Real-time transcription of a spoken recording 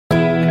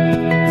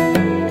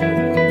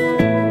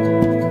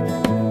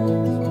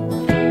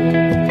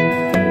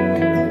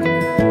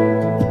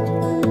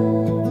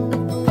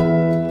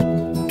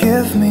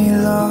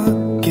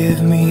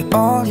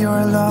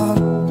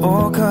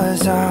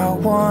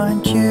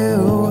you.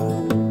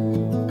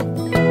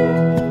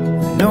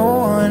 No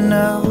one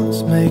else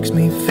makes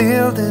me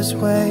feel this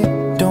way.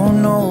 Don't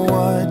know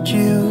what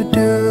you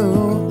do.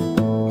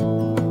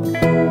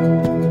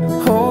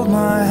 Hold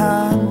my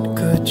hand,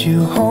 could you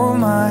hold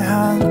my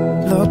hand?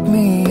 Look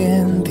me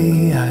in the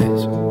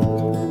eyes.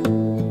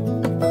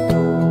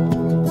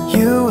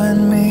 You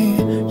and me,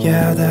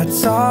 yeah,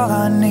 that's all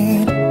I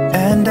need.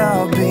 And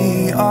I'll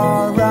be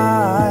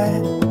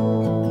alright.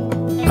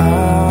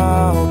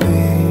 I'll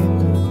be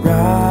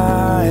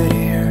right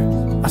here.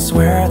 I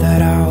swear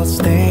that I'll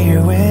stay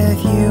here with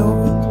you.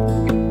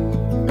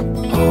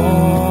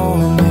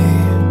 Hold me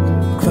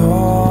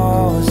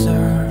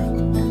closer.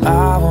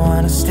 I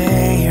wanna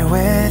stay here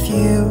with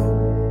you.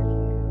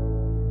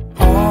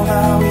 All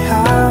that we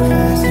have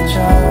is each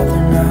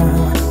other now.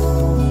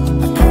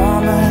 I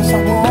promise I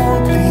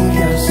won't leave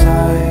your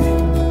side.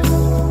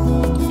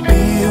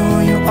 Be who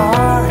you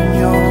are and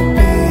you'll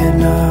be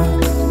enough.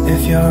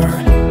 If you're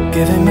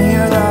giving me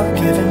your love,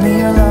 giving me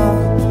your love.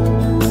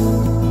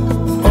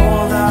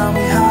 All that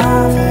we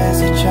have is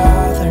each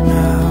other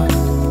now.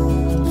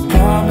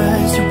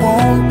 Promise you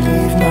won't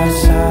leave my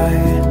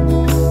side.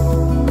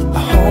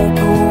 I hope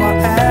who I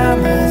am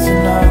is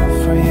enough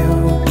for you.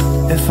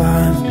 If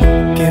I'm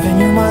giving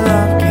you my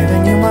love,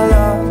 giving you my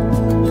love,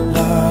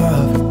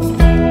 love.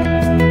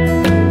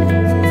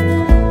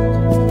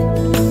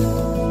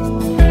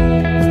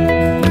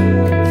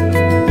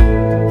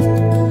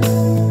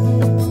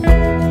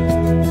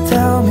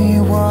 Tell me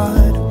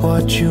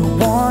what you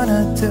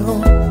wanna do.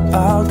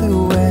 I'll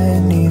do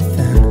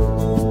anything.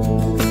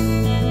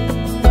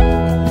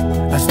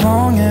 As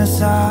long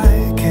as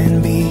I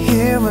can be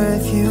here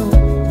with you,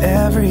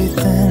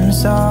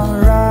 everything's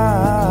alright.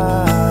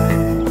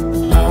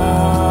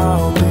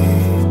 I'll be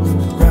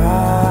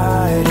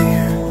right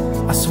here.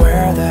 I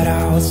swear that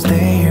I'll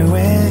stay here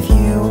with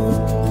you.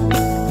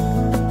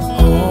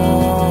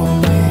 Hold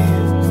me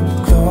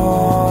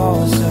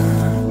closer.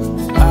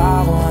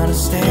 I wanna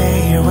stay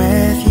here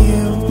with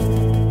you.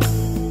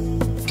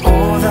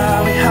 All that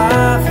we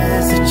have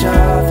is each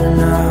other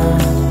now.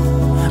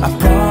 I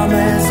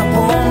promise I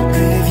won't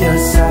leave your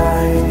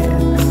side.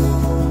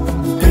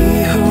 Be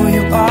who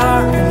you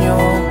are and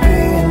you'll be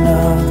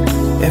enough.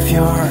 If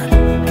you're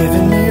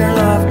giving me your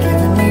love,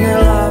 giving me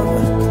your love.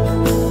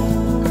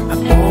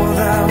 All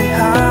that we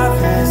have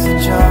is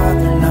each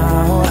other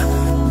now.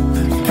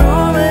 I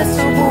promise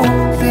I won't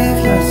leave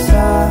your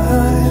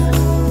side.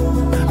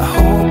 I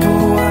hope who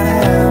I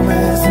am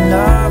is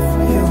enough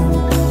for you.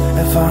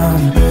 If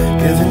I'm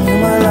giving you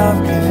my love,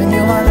 giving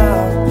you my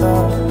love,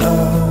 love,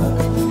 love.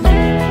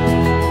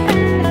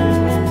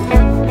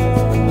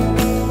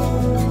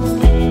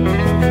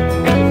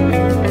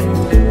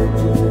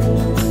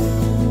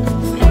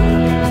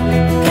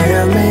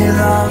 Give me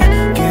love,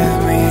 give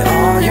me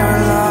all your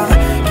love,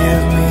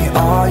 give me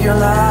all your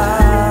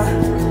love.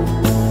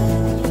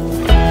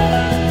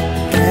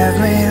 Give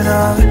me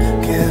love,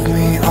 give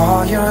me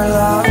all your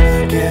love,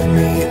 give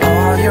me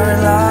all your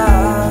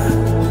love.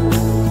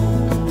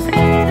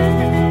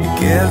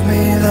 Give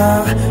me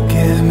love,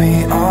 give me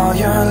all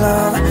your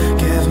love,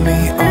 give me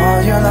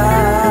all your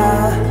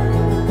love.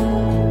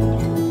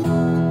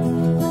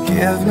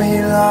 Give me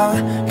love,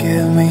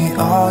 give me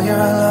all your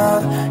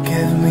love,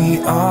 give me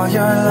all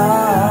your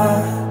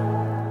love.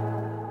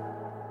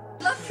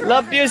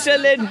 Love you,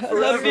 Sherlyn. I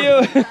love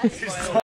you.